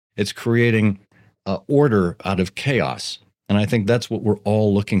It's creating order out of chaos. And I think that's what we're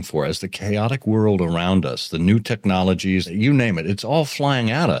all looking for as the chaotic world around us, the new technologies, you name it, it's all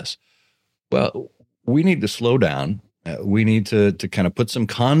flying at us. Well, we need to slow down. We need to kind of put some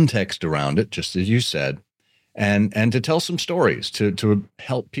context around it, just as you said, and to tell some stories to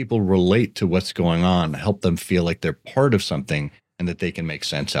help people relate to what's going on, help them feel like they're part of something and that they can make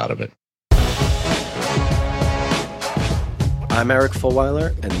sense out of it. I'm Eric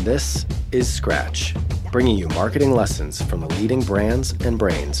Fulweiler, and this is Scratch, bringing you marketing lessons from the leading brands and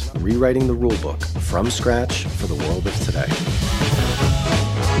brains, rewriting the rulebook from scratch for the world of today.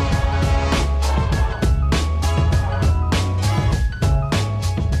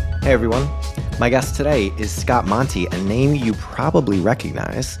 Hey everyone, my guest today is Scott Monty, a name you probably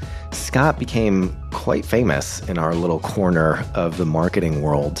recognize. Scott became quite famous in our little corner of the marketing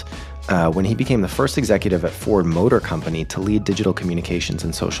world when he became the first executive at Ford Motor Company to lead digital communications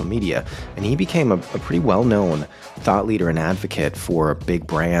and social media. And he became a pretty well-known thought leader and advocate for big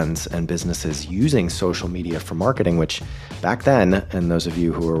brands and businesses using social media for marketing, which back then, and those of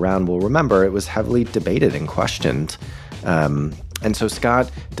you who were around will remember, it was heavily debated and questioned. And so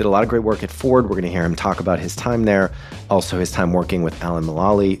Scott did a lot of great work at Ford. We're going to hear him talk about his time there, also his time working with Alan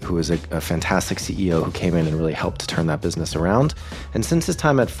Mulally, who is a fantastic CEO who came in and really helped to turn that business around. And since his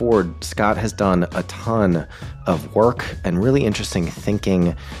time at Ford, Scott has done a ton of work and really interesting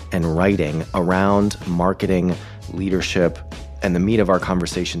thinking and writing around marketing, leadership, and the meat of our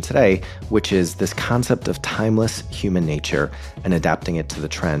conversation today, which is this concept of timeless human nature and adapting it to the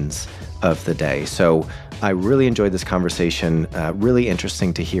trends of the day. So I really enjoyed this conversation. Really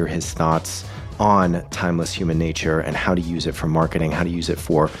interesting to hear his thoughts on timeless human nature and how to use it for marketing, how to use it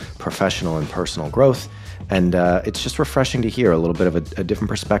for professional and personal growth. And it's just refreshing to hear a little bit of a different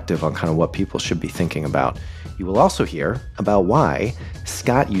perspective on kind of what people should be thinking about. You will also hear about why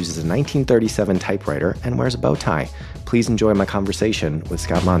Scott uses a 1937 typewriter and wears a bow tie. Please enjoy my conversation with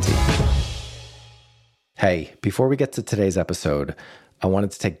Scott Monty. Hey, before we get to today's episode, I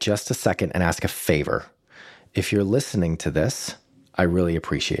wanted to take just a second and ask a favor. If you're listening to this, I really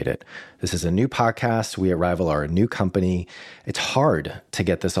appreciate it. This is a new podcast. We at Rival are a new company. It's hard to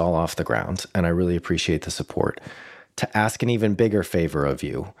get this all off the ground, and I really appreciate the support. To ask an even bigger favor of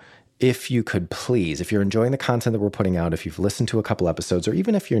you, if you could please, if you're enjoying the content that we're putting out, if you've listened to a couple episodes, or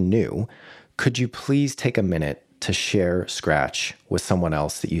even if you're new, could you please take a minute to share Scratch with someone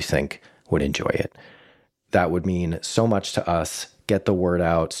else that you think would enjoy it? That would mean so much to us. Get the word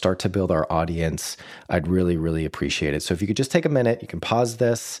out, start to build our audience. I'd really, really appreciate it. So if you could just take a minute, you can pause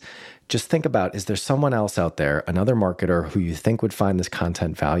this. Just think about, is there someone else out there, another marketer who you think would find this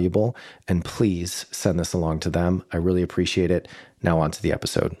content valuable? And please send this along to them. I really appreciate it. Now on to the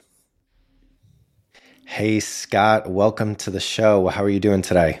episode. Hey, Scott, welcome to the show. How are you doing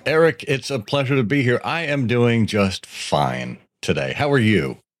today? Eric, it's a pleasure to be here. I am doing just fine today. How are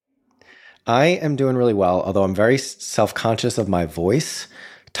you? I am doing really well, although I'm very self-conscious of my voice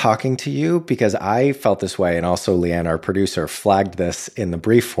talking to you because I felt this way, and also Leanne, our producer, flagged this in the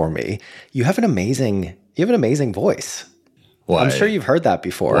brief for me. You have an amazing voice. Why, I'm sure you've heard that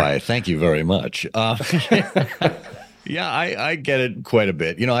before. Why, thank you very much. Yeah, I get it quite a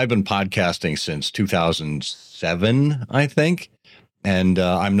bit. You know, I've been podcasting since 2007, I think. And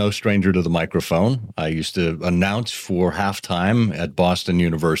I'm no stranger to the microphone. I used to announce for halftime at Boston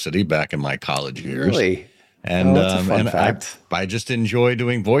University back in my college years. Really? And, that's a fun fact. I just enjoy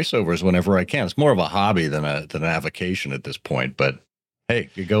doing voiceovers whenever I can. It's more of a hobby than an avocation at this point. But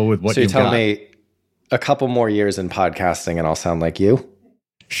hey, you go with what you've got. So you tell me a couple more years in podcasting and I'll sound like you?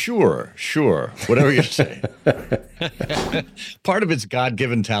 Sure. Whatever you say. Part of it's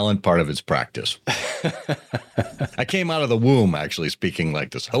God-given talent, part of it's practice. I came out of the womb actually speaking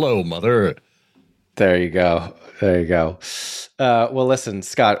like this. Hello, mother. There you go. Well, listen,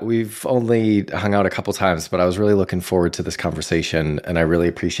 Scott, we've only hung out a couple times, but I was really looking forward to this conversation, and I really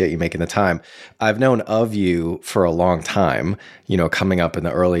appreciate you making the time. I've known of you for a long time, coming up in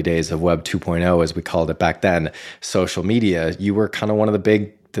the early days of Web 2.0, as we called it back then, social media. You were kind of one of the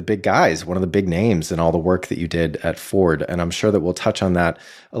big guys, one of the big names in all the work that you did at Ford. And I'm sure that we'll touch on that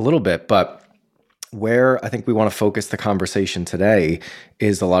a little bit. But where I think we want to focus the conversation today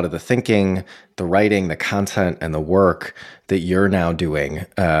is a lot of the thinking, the writing, the content, and the work that you're now doing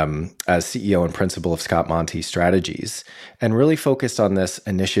as CEO and principal of Scott Monty Strategies, and really focused on this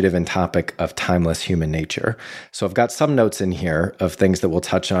initiative and topic of timeless human nature. So I've got some notes in here of things that we'll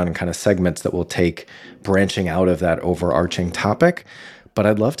touch on and kind of segments that we'll take branching out of that overarching topic. But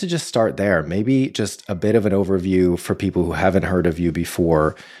I'd love to just start there. Maybe just a bit of an overview for people who haven't heard of you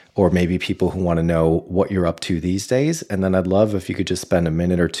before or maybe people who want to know what you're up to these days. And then I'd love if you could just spend a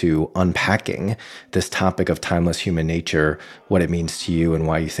minute or two unpacking this topic of timeless human nature, what it means to you and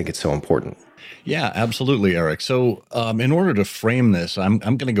why you think it's so important. Yeah, absolutely, Eric. So in order to frame this, I'm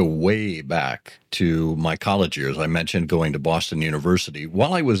going to go way back to my college years. I mentioned going to Boston University.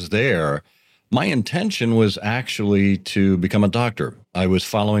 While I was there, my intention was actually to become a doctor. I was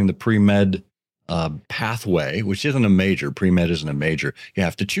following the pre-med pathway, which isn't a major. Pre-med isn't a major. You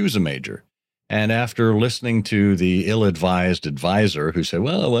have to choose a major. And after listening to the ill-advised advisor who said,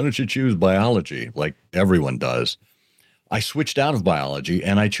 well, why don't you choose biology, like everyone does, I switched out of biology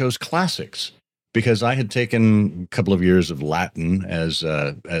and I chose classics because I had taken a couple of years of Latin as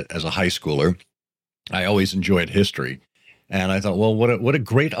a high schooler. I always enjoyed history. And I thought, well, what a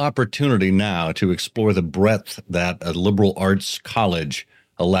great opportunity now to explore the breadth that a liberal arts college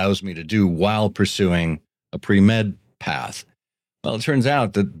allows me to do while pursuing a pre-med path. Well, it turns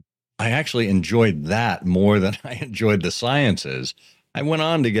out that I actually enjoyed that more than I enjoyed the sciences. I went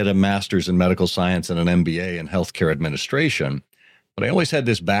on to get a master's in medical science and an MBA in healthcare administration, but I always had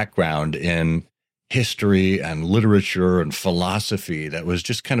this background in history and literature and philosophy that was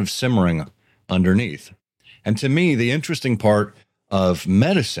just kind of simmering underneath. And to me, the interesting part of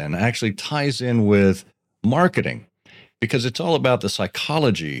medicine actually ties in with marketing because it's all about the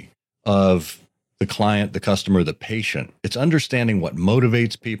psychology of the client, the customer, the patient. It's understanding what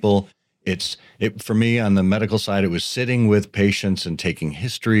motivates people. For me on the medical side, it was sitting with patients and taking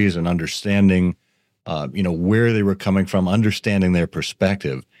histories and understanding, where they were coming from, understanding their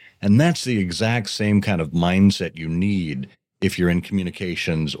perspective. And that's the exact same kind of mindset you need if you're in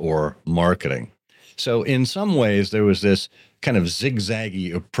communications or marketing. So in some ways, there was this kind of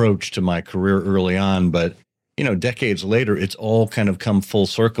zigzaggy approach to my career early on, but, decades later, it's all kind of come full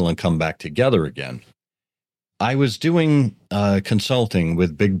circle and come back together again. I was doing consulting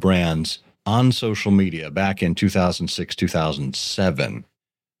with big brands on social media back in 2006, 2007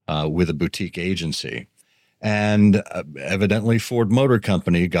 with a boutique agency. And evidently Ford Motor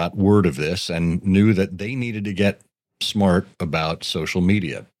Company got word of this and knew that they needed to get smart about social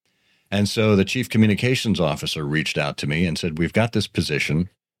media. And so the chief communications officer reached out to me and said, we've got this position.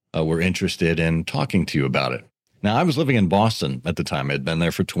 We're interested in talking to you about it. Now, I was living in Boston at the time. I'd been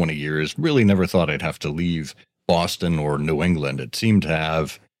there for 20 years, really never thought I'd have to leave Boston or New England. It seemed to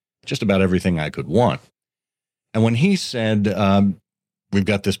have just about everything I could want. And when he said, we've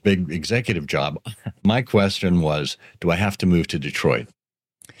got this big executive job, my question was, do I have to move to Detroit?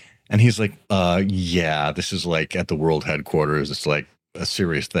 And he's like, yeah, this is like at the world headquarters. It's like a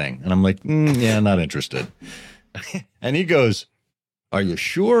serious thing. And I'm like, yeah, not interested. And he goes, are you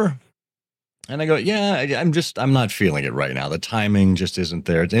sure? And I go, yeah, I'm not feeling it right now. The timing just isn't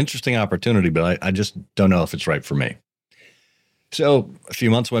there. It's an interesting opportunity, but I just don't know if it's right for me. So a few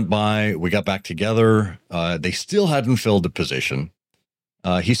months went by. We got back together. They still hadn't filled the position.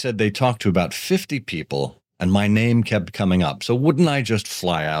 He said they talked to about 50 people and my name kept coming up. So wouldn't I just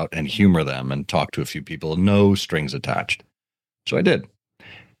fly out and humor them and talk to a few people? No strings attached. So I did.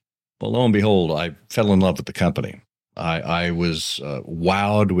 Well, lo and behold, I fell in love with the company. I was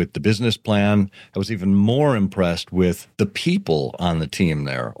wowed with the business plan. I was even more impressed with the people on the team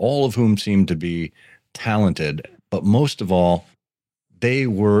there, all of whom seemed to be talented. But most of all, they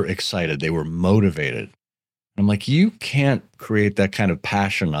were excited. They were motivated. I'm like, you can't create that kind of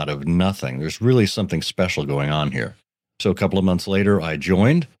passion out of nothing. There's really something special going on here. So a couple of months later, I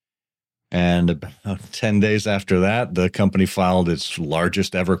joined. And about 10 days after that, the company filed its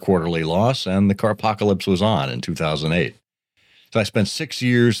largest ever quarterly loss, and the carpocalypse was on in 2008. So I spent 6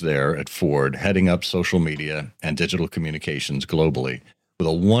 years there at Ford, heading up social media and digital communications globally with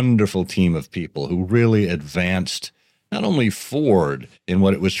a wonderful team of people who really advanced not only Ford in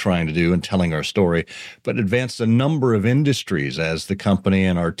what it was trying to do and telling our story, but advanced a number of industries as the company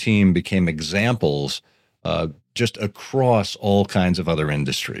and our team became examples just across all kinds of other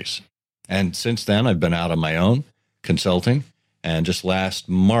industries. And since then, I've been out on my own consulting. And just last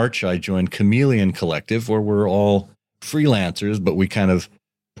March, I joined Chameleon Collective, where we're all freelancers, but we kind of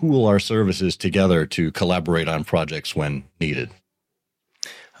pool our services together to collaborate on projects when needed.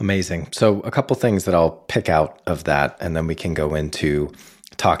 Amazing. So a couple things that I'll pick out of that, and then we can go into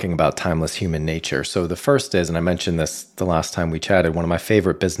talking about timeless human nature. So the first is, and I mentioned this the last time we chatted, one of my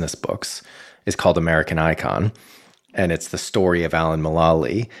favorite business books is called American Icon. And it's the story of Alan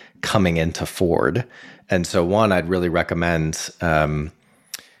Mulally coming into Ford. And so one, I'd really recommend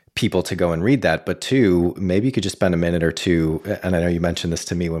people to go and read that. But two, maybe you could just spend a minute or two, and I know you mentioned this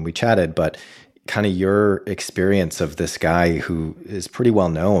to me when we chatted, but kind of your experience of this guy who is pretty well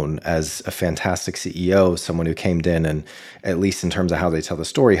known as a fantastic CEO, someone who came in and, at least in terms of how they tell the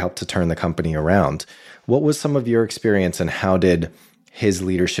story, helped to turn the company around. What was some of your experience, and how did his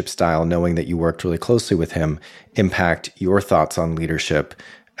leadership style, knowing that you worked really closely with him, impact your thoughts on leadership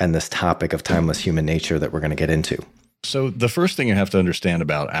and this topic of timeless human nature that we're going to get into? So the first thing you have to understand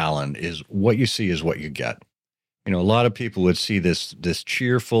about Alan is what you see is what you get. You know, a lot of people would see this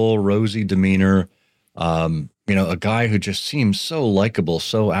cheerful, rosy demeanor, a guy who just seems so likable,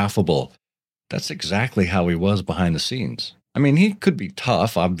 so affable. That's exactly how he was behind the scenes. I mean, he could be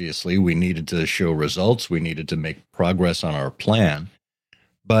tough. Obviously, we needed to show results. We needed to make progress on our plan.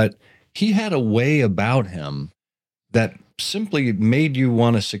 But he had a way about him that simply made you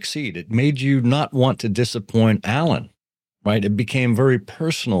want to succeed. It made you not want to disappoint Alan. Right? It became very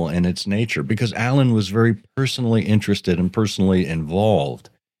personal in its nature because Alan was very personally interested and personally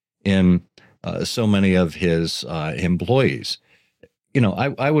involved in so many of his employees. You know,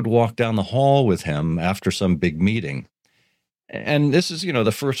 I would walk down the hall with him after some big meeting. And this is,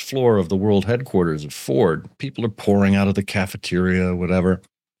 the first floor of the world headquarters of Ford. People are pouring out of the cafeteria, whatever.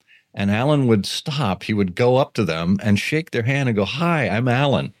 And Alan would stop. He would go up to them and shake their hand and go, "Hi, I'm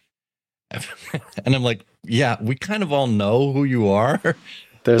Alan." And I'm like, yeah, we kind of all know who you are.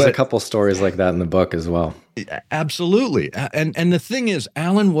 There's a couple stories like that in the book as well. Absolutely. And the thing is,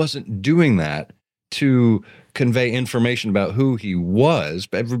 Alan wasn't doing that to convey information about who he was.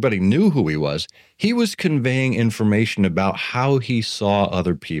 Everybody knew who he was. He was conveying information about how he saw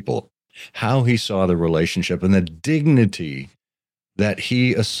other people, how he saw the relationship, and the dignity that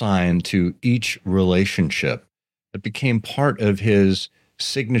he assigned to each relationship. It became part of his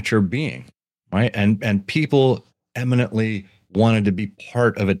signature being, right? And people eminently wanted to be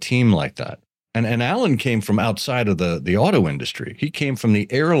part of a team like that. And Alan came from outside of the auto industry. He came from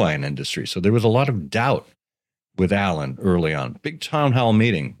the airline industry. So there was a lot of doubt with Alan early on. Big town hall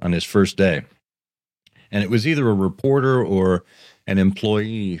meeting on his first day. And it was either a reporter or an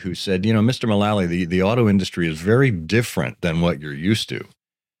employee who said, "Mr. Mullally, the auto industry is very different than what you're used to."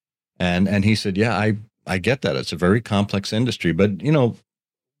 And he said, "Yeah, I get that. It's a very complex industry, but,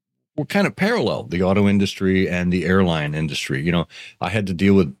 we're kind of parallel, the auto industry and the airline industry. I had to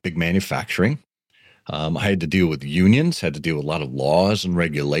deal with big manufacturing. I had to deal with unions, had to deal with a lot of laws and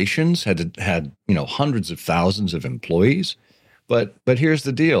regulations, had hundreds of thousands of employees. But here's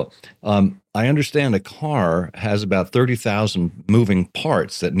the deal. I understand a car has about 30,000 moving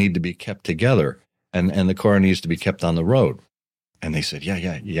parts that need to be kept together, and the car needs to be kept on the road." And they said,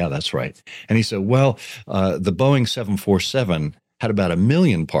 yeah, that's right. And he said, well, the Boeing 747 had about 1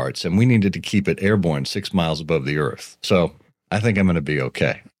 million parts, and we needed to keep it airborne 6 miles above the earth. So I think I'm going to be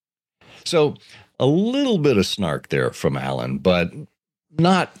okay. So a little bit of snark there from Alan, but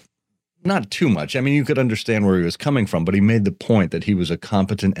not too much. I mean, you could understand where he was coming from, but he made the point that he was a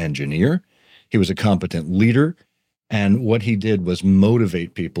competent engineer. He was a competent leader. And what he did was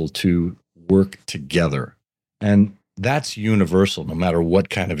motivate people to work together. And that's universal, no matter what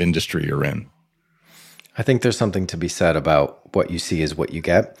kind of industry you're in. I think there's something to be said about what you see is what you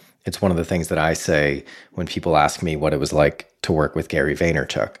get. It's one of the things that I say when people ask me what it was like to work with Gary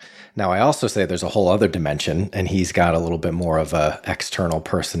Vaynerchuk. Now, I also say there's a whole other dimension, and he's got a little bit more of a external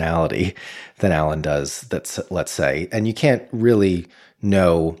personality than Alan does, let's say. And you can't really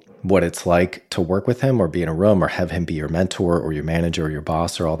know what it's like to work with him or be in a room or have him be your mentor or your manager or your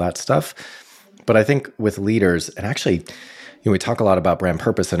boss or all that stuff. But I think with leaders, and actually, we talk a lot about brand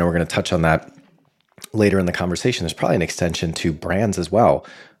purpose. I know we're going to touch on that later in the conversation. There's probably an extension to brands as well.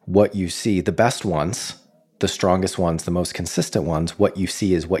 What you see, the best ones, the strongest ones, the most consistent ones, what you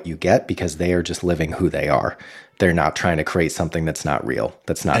see is what you get because they are just living who they are. They're not trying to create something that's not real,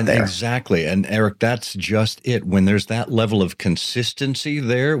 that's not there. Exactly. And Eric, that's just it. When there's that level of consistency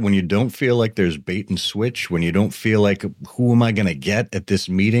there, when you don't feel like there's bait and switch, when you don't feel like, who am I going to get at this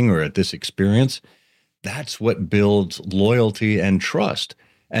meeting or at this experience? That's what builds loyalty and trust.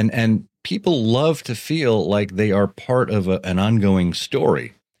 And people love to feel like they are part of an ongoing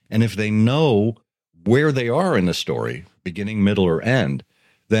story. And if they know where they are in the story, beginning, middle, or end,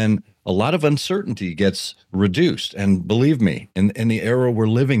 then a lot of uncertainty gets reduced. And believe me, in the era we're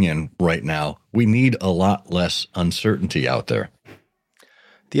living in right now, we need a lot less uncertainty out there.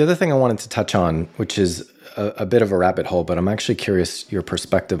 The other thing I wanted to touch on, which is a bit of a rabbit hole, but I'm actually curious your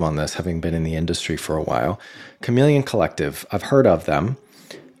perspective on this, having been in the industry for a while. Chameleon Collective, I've heard of them.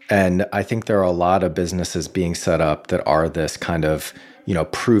 And I think there are a lot of businesses being set up that are this kind of,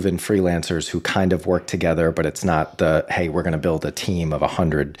 proven freelancers who kind of work together, but it's not the, hey, we're going to build a team of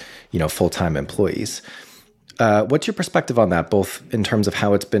 100, full-time employees. What's your perspective on that, both in terms of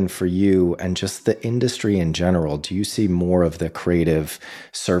how it's been for you and just the industry in general? Do you see more of the creative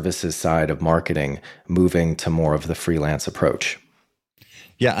services side of marketing moving to more of the freelance approach?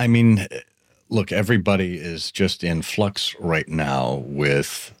 Yeah, I mean, look, everybody is just in flux right now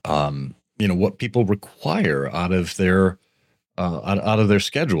with, what people require out of their out of their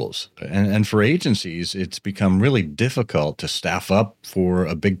schedules. And for agencies, it's become really difficult to staff up for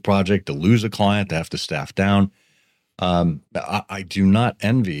a big project, to lose a client, to have to staff down. I do not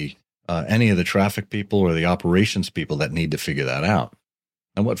envy any of the traffic people or the operations people that need to figure that out.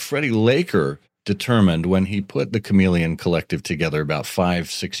 And what Freddie Laker determined when he put the Chameleon Collective together about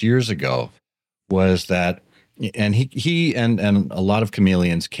 5-6 years ago was that, and he and a lot of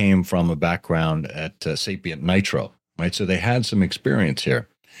chameleons came from a background at Sapient Nitro, right? So they had some experience here.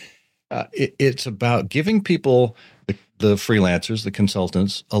 It's about giving people, the freelancers, the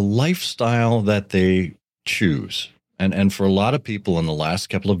consultants, a lifestyle that they choose. And for a lot of people in the last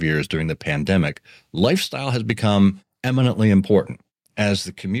couple of years during the pandemic, lifestyle has become eminently important. As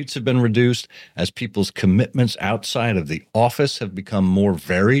the commutes have been reduced, as people's commitments outside of the office have become more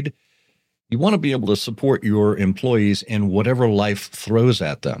varied, you want to be able to support your employees in whatever life throws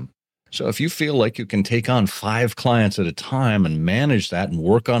at them. So if you feel like you can take on 5 clients at a time and manage that and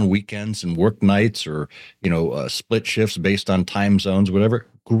work on weekends and work nights or, split shifts based on time zones, whatever,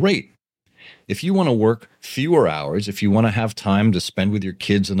 great. If you want to work fewer hours, if you want to have time to spend with your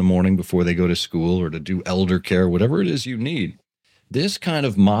kids in the morning before they go to school or to do elder care, whatever it is you need, this kind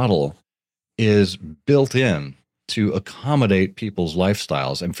of model is built in to accommodate people's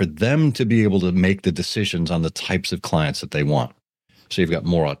lifestyles and for them to be able to make the decisions on the types of clients that they want. So you've got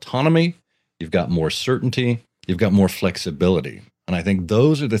more autonomy, you've got more certainty, you've got more flexibility. And I think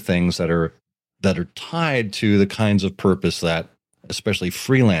those are the things that are tied to the kinds of purpose that especially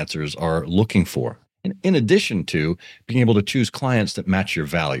freelancers are looking for, in addition to being able to choose clients that match your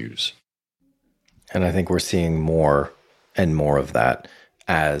values. And I think we're seeing more and more of that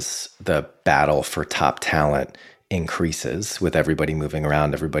as the battle for top talent increases with everybody moving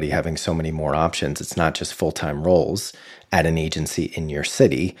around, everybody having so many more options. It's not just full-time roles at an agency in your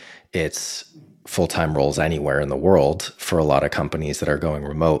city. It's full-time roles anywhere in the world for a lot of companies that are going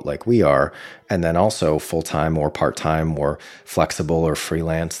remote like we are. And then also full-time or part-time or flexible or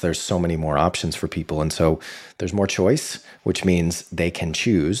freelance. There's so many more options for people. And so there's more choice, which means they can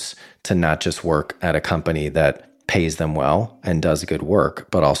choose to not just work at a company that pays them well and does good work,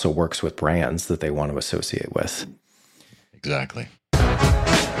 but also works with brands that they want to associate with. Exactly.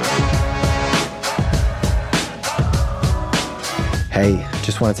 Hey,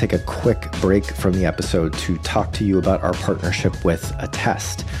 just want to take a quick break from the episode to talk to you about our partnership with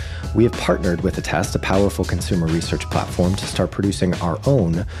Attest. We have partnered with Attest, a powerful consumer research platform, to start producing our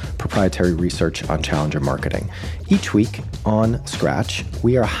own proprietary research on challenger marketing. Each week on Scratch,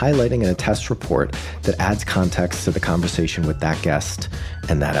 we are highlighting an Attest report that adds context to the conversation with that guest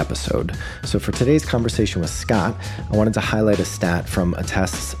and that episode. So for today's conversation with Scott, I wanted to highlight a stat from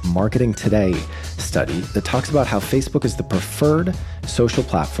Attest's Marketing Today study that talks about how Facebook is the preferred social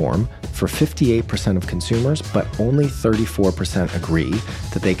platform for 58% of consumers, but only 34% agree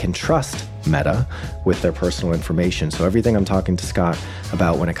that they can trust Meta with their personal information. So everything I'm talking to Scott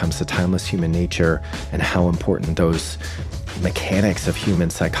about when it comes to timeless human nature and how important those mechanics of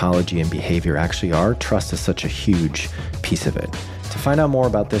human psychology and behavior actually are, trust is such a huge piece of it. To find out more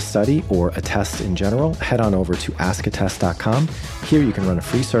about this study or Attest in general, head on over to askattest.com. Here you can run a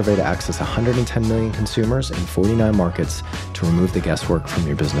free survey to access 110 million consumers in 49 markets to remove the guesswork from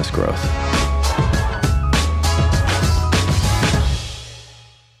your business growth.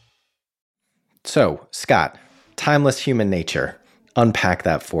 So, Scott, timeless human nature. Unpack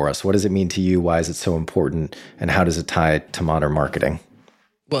that for us. What does it mean to you? Why is it so important? And how does it tie to modern marketing?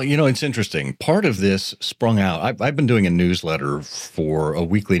 Well, it's interesting. Part of this sprung out. I've been doing a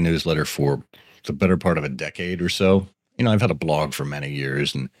weekly newsletter for the better part of a decade or so. I've had a blog for many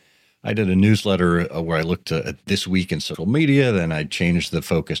years, and I did a newsletter where I looked at this week in social media. Then I changed the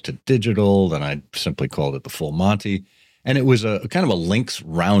focus to digital. Then I simply called it the Full Monty. And it was a kind of a links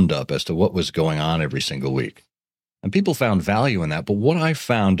roundup as to what was going on every single week. And people found value in that. But what I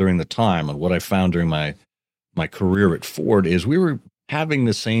found during the time and what I found during my career at Ford is we were having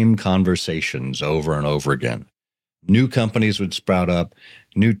the same conversations over and over again. New companies would sprout up,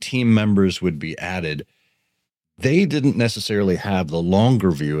 new team members would be added. They didn't necessarily have the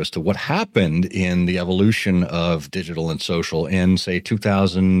longer view as to what happened in the evolution of digital and social in, say,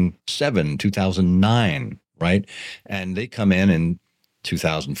 2007, 2009, right? And they come in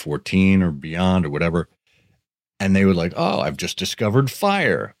 2014 or beyond or whatever, and they were like, oh, I've just discovered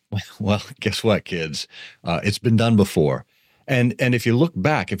fire. Well, guess what, kids? It's been done before. And if you look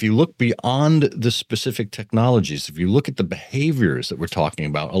back, if you look beyond the specific technologies, if you look at the behaviors that we're talking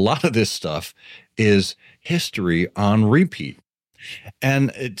about, a lot of this stuff is history on repeat.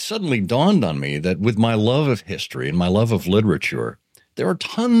 And it suddenly dawned on me that with my love of history and my love of literature, there are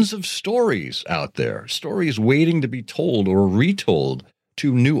tons of stories out there, stories waiting to be told or retold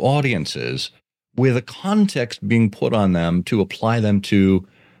to new audiences with a context being put on them to apply them to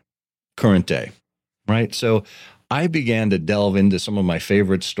current day, right? So I began to delve into some of my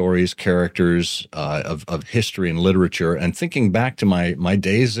favorite stories, characters of history and literature, and thinking back to my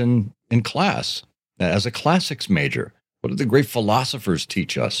days in class as a classics major. What did the great philosophers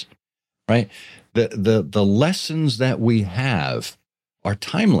teach us, right? The lessons that we have are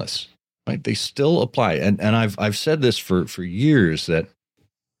timeless, right? They still apply. And I've said this for years, that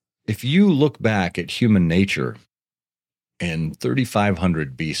if you look back at human nature in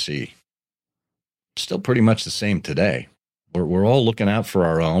 3500 BC, it's still pretty much the same today. We're all looking out for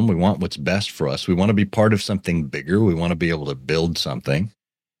our own. We want what's best for us. We want to be part of something bigger. We want to be able to build something.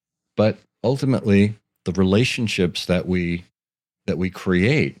 But ultimately, the relationships that we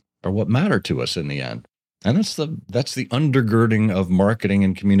create are what matter to us in the end. And that's the undergirding of marketing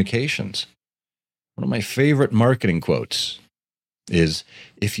and communications. One of my favorite marketing quotes is,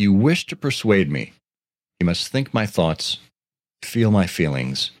 "If you wish to persuade me, you must think my thoughts, feel my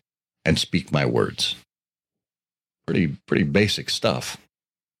feelings, and speak my words." Pretty basic stuff.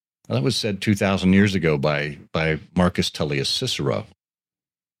 Well, that was said 2,000 years ago by Marcus Tullius Cicero.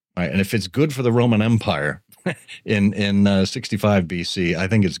 Right? And if it's good for the Roman Empire in 65 BC, I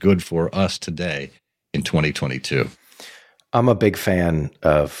think it's good for us today in 2022. I'm a big fan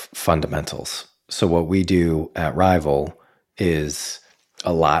of fundamentals. So what we do at Rival is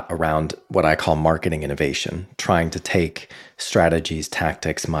a lot around what I call marketing innovation, trying to take strategies,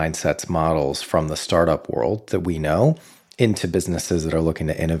 tactics, mindsets, models from the startup world that we know into businesses that are looking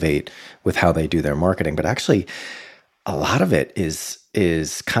to innovate with how they do their marketing. But actually, a lot of it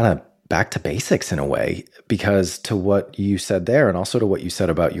is kind of back to basics in a way, because to what you said there, and also to what you said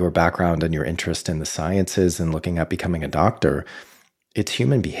about your background and your interest in the sciences and looking at becoming a doctor, it's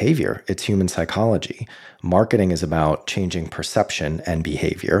human behavior. It's human psychology. Marketing is about changing perception and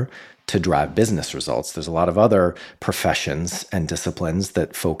behavior to drive business results. There's a lot of other professions and disciplines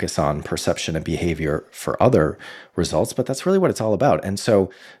that focus on perception and behavior for other results, but that's really what it's all about. And so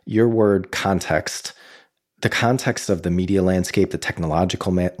your word context, the context of the media landscape, the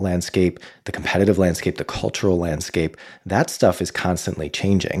technological landscape, the competitive landscape, the cultural landscape, that stuff is constantly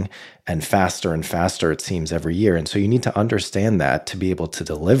changing and faster, it seems, every year. And so you need to understand that to be able to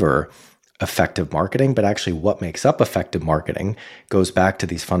deliver effective marketing. But actually what makes up effective marketing goes back to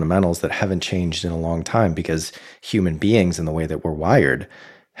these fundamentals that haven't changed in a long time, because human beings and the way that we're wired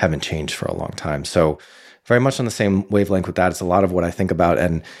haven't changed for a long time. So very much on the same wavelength with that. It's a lot of what I think about.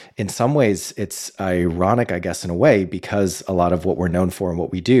 And in some ways, it's ironic, I guess, in a way, because a lot of what we're known for and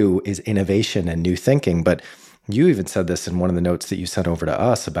what we do is innovation and new thinking. But you even said this in one of the notes that you sent over to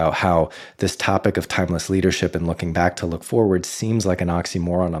us about how this topic of timeless leadership and looking back to look forward seems like an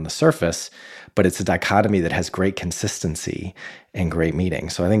oxymoron on the surface, but it's a dichotomy that has great consistency and great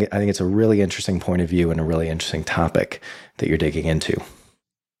meaning. So I think it's a really interesting point of view and a really interesting topic that you're digging into.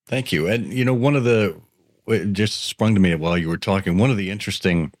 Thank you. And, it just sprung to me while you were talking, one of the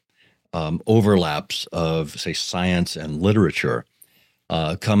interesting overlaps of, say, science and literature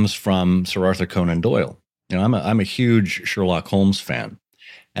comes from Sir Arthur Conan Doyle. I'm a huge Sherlock Holmes fan,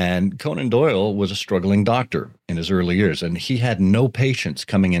 and Conan Doyle was a struggling doctor in his early years, and he had no patients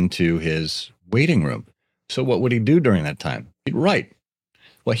coming into his waiting room. So what would he do during that time? He'd write.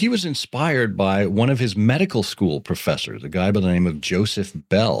 Well, he was inspired by one of his medical school professors, a guy by the name of Joseph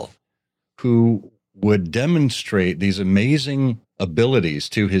Bell, who would demonstrate these amazing abilities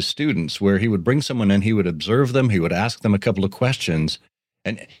to his students, where he would bring someone in, he would observe them, he would ask them a couple of questions,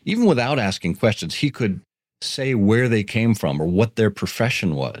 and even without asking questions, he could say where they came from or what their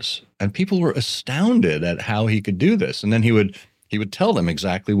profession was. And people were astounded at how he could do this. And then he would tell them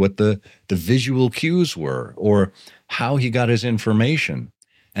exactly what the visual cues were or how he got his information.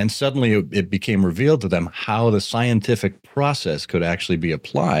 And suddenly it became revealed to them how the scientific process could actually be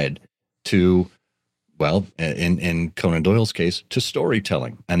applied to, well, in Conan Doyle's case, to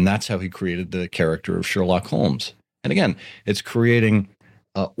storytelling. And that's how he created the character of Sherlock Holmes. And again, it's creating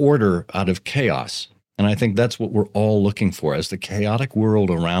order out of chaos. And I think that's what we're all looking for as the chaotic world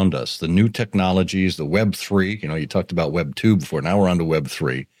around us, the new technologies, the Web3, you talked about Web2 before, now we're on to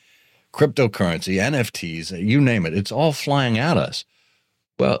Web3, cryptocurrency, NFTs, you name it, it's all flying at us.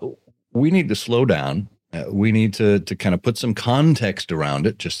 Well, we need to slow down We need to kind of put some context around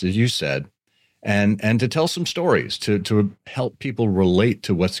it, just as you said, and to tell some stories to help people relate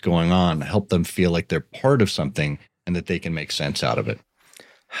to what's going on, help them feel like they're part of something and that they can make sense out of it.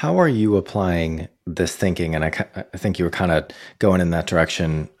 How are you applying this thinking? And I think you were kind of going in that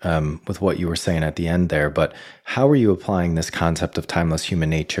direction with what you were saying at the end there. But how are you applying this concept of timeless human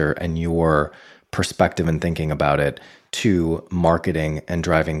nature and your perspective and thinking about it to marketing and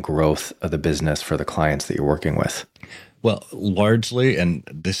driving growth of the business for the clients that you're working with? Well, largely, and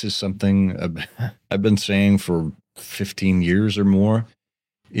this is something I've been saying for 15 years or more,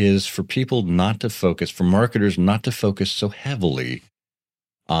 is for people not to focus, for marketers not to focus so heavily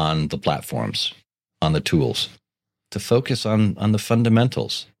on the platforms, on the tools, to focus on the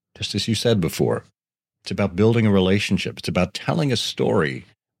fundamentals, just as you said before. It's about building a relationship. It's about telling a story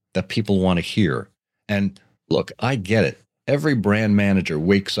that people want to hear. And look, I get it. Every brand manager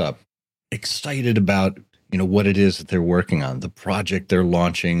wakes up excited about what it is that they're working on, the project they're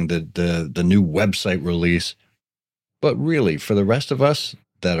launching, the new website release. But really, for the rest of us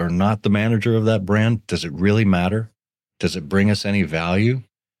that are not the manager of that brand, does it really matter? Does it bring us any value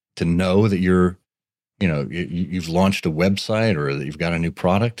to know that you've launched a website or that you've got a new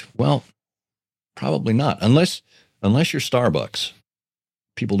product? Well, probably not. Unless you're Starbucks,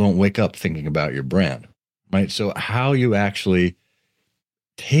 people don't wake up thinking about your brand, right? So how you actually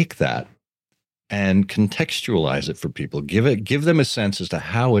take that and contextualize it for people, give them a sense as to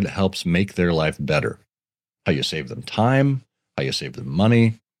how it helps make their life better, how you save them time, how you save them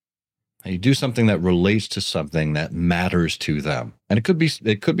money, how you do something that relates to something that matters to them. And it could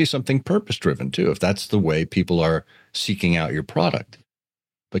be something purpose-driven too, if that's the way people are seeking out your product.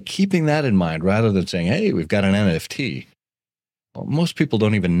 But keeping that in mind rather than saying, hey, we've got an NFT. Well, most people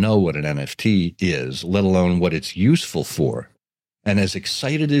don't even know what an NFT is, let alone what it's useful for. And as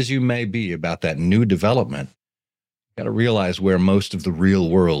excited as you may be about that new development, you got to realize where most of the real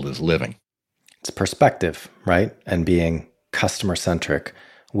world is living. It's perspective, right? And being customer-centric,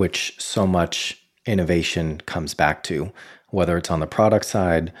 which so much innovation comes back to, whether it's on the product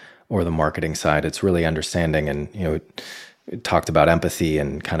side or the marketing side. It's really understanding, and it talked about empathy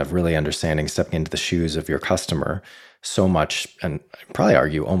and kind of really understanding, stepping into the shoes of your customer. So much, and I'd probably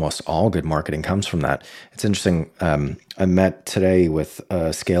argue almost all good marketing comes from that. It's interesting. I met today with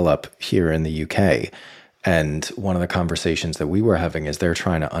a scale up here in the UK, and one of the conversations that we were having is they're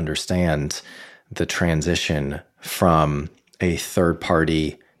trying to understand the transition from a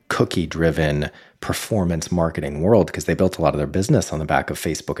third-party cookie-driven performance marketing world, because they built a lot of their business on the back of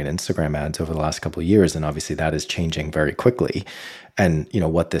Facebook and Instagram ads over the last couple of years. And obviously that is changing very quickly. And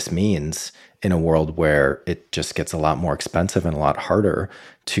what this means in a world where it just gets a lot more expensive and a lot harder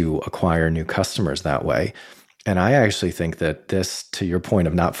to acquire new customers that way. And I actually think that this, to your point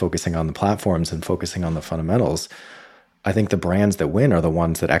of not focusing on the platforms and focusing on the fundamentals, I think the brands that win are the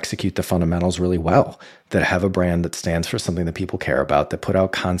ones that execute the fundamentals really well, that have a brand that stands for something that people care about, that put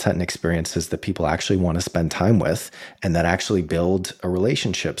out content and experiences that people actually want to spend time with, and that actually build a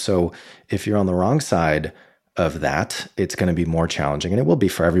relationship. So if you're on the wrong side of that, it's going to be more challenging, and it will be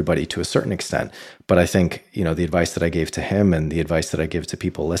for everybody to a certain extent. But I think, the advice that I gave to him and the advice that I give to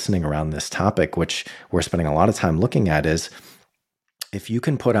people listening around this topic, which we're spending a lot of time looking at, is if you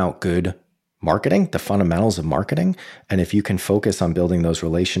can put out good marketing, the fundamentals of marketing, and if you can focus on building those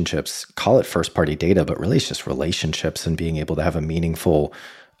relationships, call it first-party data, but really it's just relationships and being able to have a meaningful,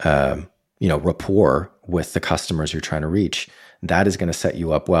 rapport with the customers you're trying to reach, that is going to set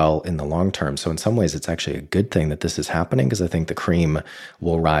you up well in the long term. So in some ways, it's actually a good thing that this is happening, because I think the cream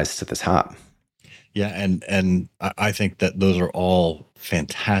will rise to the top. Yeah, and I think that those are all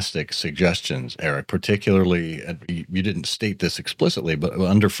fantastic suggestions, Eric, particularly, you didn't state this explicitly, but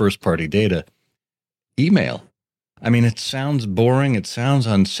under first-party data, email. I mean, it sounds boring, it sounds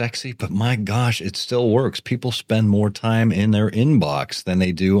unsexy, but my gosh, it still works. People spend more time in their inbox than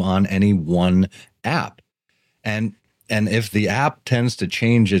they do on any one app. And if the app tends to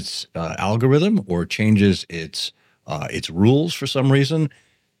change its algorithm or changes its rules for some reason,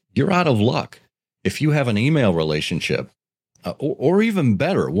 you're out of luck. If you have an email relationship, or even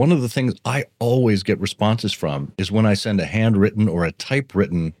better, one of the things I always get responses from is when I send a handwritten or a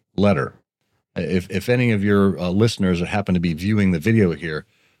typewritten letter. If any of your listeners happen to be viewing the video here,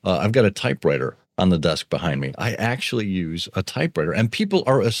 I've got a typewriter on the desk behind me. I actually use a typewriter, and people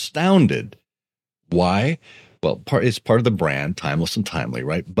are astounded. Why? Well, it's part of the brand, timeless and timely,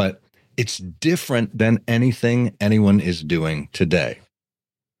 right? But it's different than anything anyone is doing today.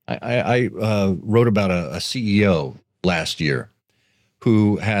 I wrote about a CEO last year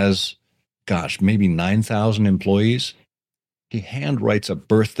who has, maybe 9,000 employees. he handwrites a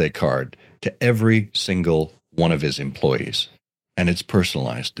birthday card to every single one of his employees. And it's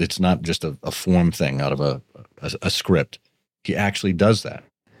personalized. It's not just a form thing out of a script. He actually does that.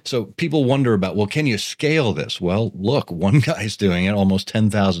 So people wonder about, well, can you scale this? Well, look, one guy's doing it almost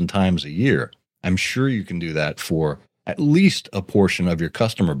 10,000 times a year. I'm sure you can do that for at least a portion of your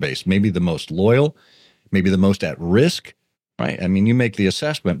customer base, maybe the most loyal, maybe the most at risk, right? I mean, you make the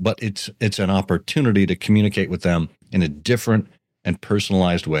assessment, but it's an opportunity to communicate with them in a different and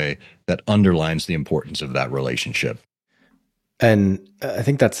personalized way that underlines the importance of that relationship. And I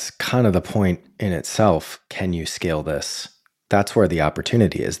think that's kind of the point in itself. Can you scale this? That's where the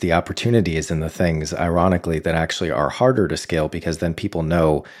opportunity is. The opportunity is in the things, ironically, that actually are harder to scale, because then people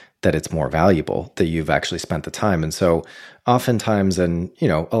know that it's more valuable, that you've actually spent the time. And so oftentimes, and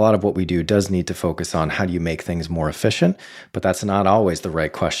a lot of what we do does need to focus on how do you make things more efficient, but that's not always the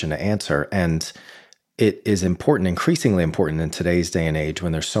right question to answer. And it is important, increasingly important in today's day and age,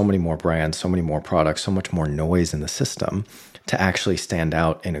 when there's so many more brands, so many more products, so much more noise in the system, to actually stand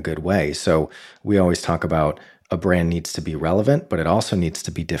out in a good way. So we always talk about a brand needs to be relevant, but it also needs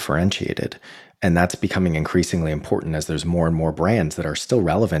to be differentiated. And that's becoming increasingly important as there's more and more brands that are still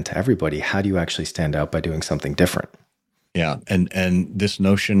relevant to everybody. How do you actually stand out by doing something different? Yeah. And this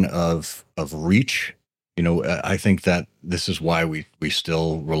notion of reach, I think that this is why we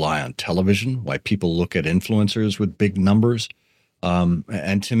still rely on television, why people look at influencers with big numbers.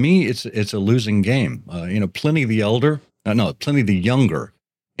 And to me, it's a losing game. Pliny the Younger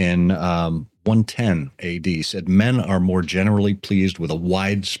in 110 AD said, men are more generally pleased with a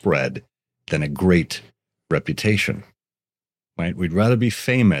wide spread than a great reputation, right? We'd rather be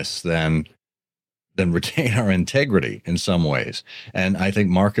famous than retain our integrity in some ways. And I think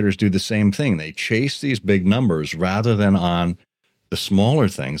marketers do the same thing. They chase these big numbers rather than on the smaller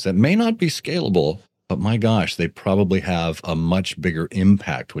things that may not be scalable, but my gosh, they probably have a much bigger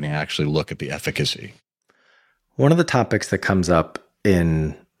impact when you actually look at the efficacy. One of the topics that comes up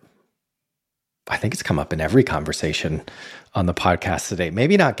I think it's come up in every conversation on the podcast today.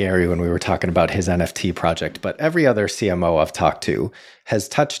 Maybe not Gary when we were talking about his NFT project, but every other CMO I've talked to has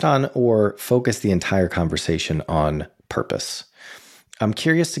touched on or focused the entire conversation on purpose. I'm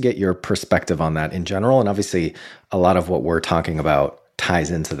curious to get your perspective on that in general. And obviously, a lot of what we're talking about ties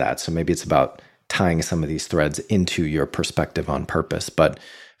into that. So maybe it's about tying some of these threads into your perspective on purpose. But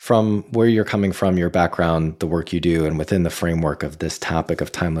from where you're coming from, your background, the work you do, and within the framework of this topic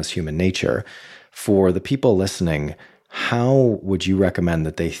of timeless human nature, for the people listening, how would you recommend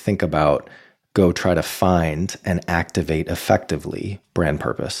that they think about, go try to find and activate effectively brand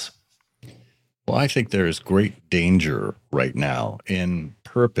purpose? Well, I think there is great danger right now in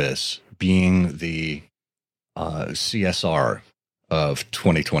purpose being the CSR of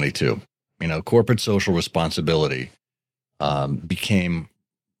 2022. Corporate social responsibility became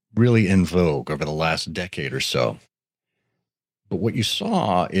really in vogue over the last decade or so. But what you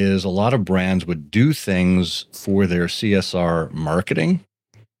saw is a lot of brands would do things for their CSR marketing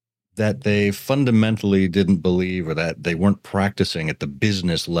that they fundamentally didn't believe, or that they weren't practicing at the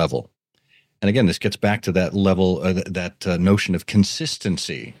business level. And again, this gets back to that level, that notion of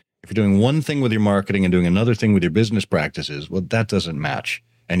consistency. If you're doing one thing with your marketing and doing another thing with your business practices, well, that doesn't match.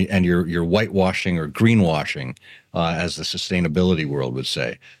 And you're whitewashing or greenwashing, as the sustainability world would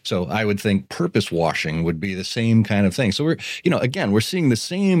say. So I would think purpose washing would be the same kind of thing. So we're seeing the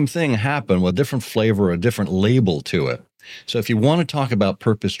same thing happen with a different flavor, a different label to it. So if you want to talk about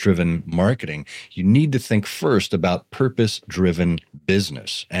purpose-driven marketing, you need to think first about purpose-driven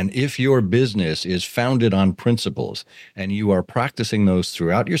business. And if your business is founded on principles and you are practicing those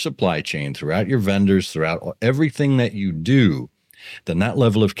throughout your supply chain, throughout your vendors, throughout everything that you do, then that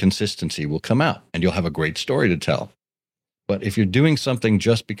level of consistency will come out and you'll have a great story to tell. But if you're doing something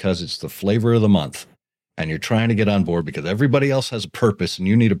just because it's the flavor of the month and you're trying to get on board because everybody else has a purpose and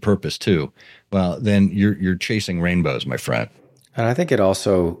you need a purpose too, well, then you're chasing rainbows, my friend. And I think it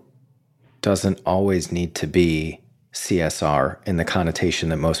also doesn't always need to be CSR in the connotation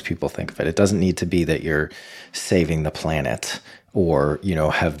that most people think of it. It doesn't need to be that you're saving the planet or,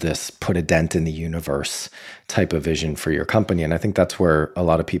 have this put a dent in the universe type of vision for your company. And I think that's where a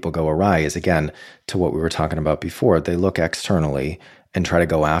lot of people go awry is, again, to what we were talking about before. They look externally and try to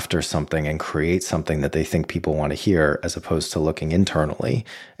go after something and create something that they think people want to hear, as opposed to looking internally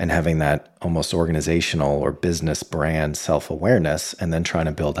and having that almost organizational or business brand self-awareness and then trying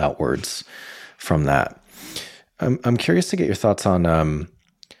to build outwards from that. I'm curious to get your thoughts on, a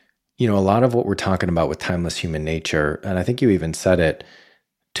lot of what we're talking about with timeless human nature, and I think you even said it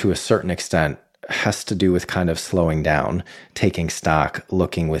to a certain extent, has to do with kind of slowing down, taking stock,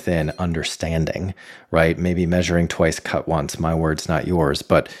 looking within, understanding, right? Maybe measuring twice, cut once. My words, not yours.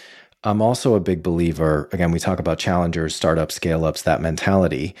 But I'm also a big believer, again, we talk about challengers, startups, scale-ups, that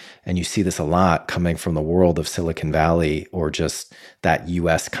mentality. And you see this a lot coming from the world of Silicon Valley or just that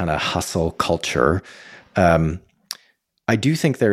US kind of hustle culture. I do think there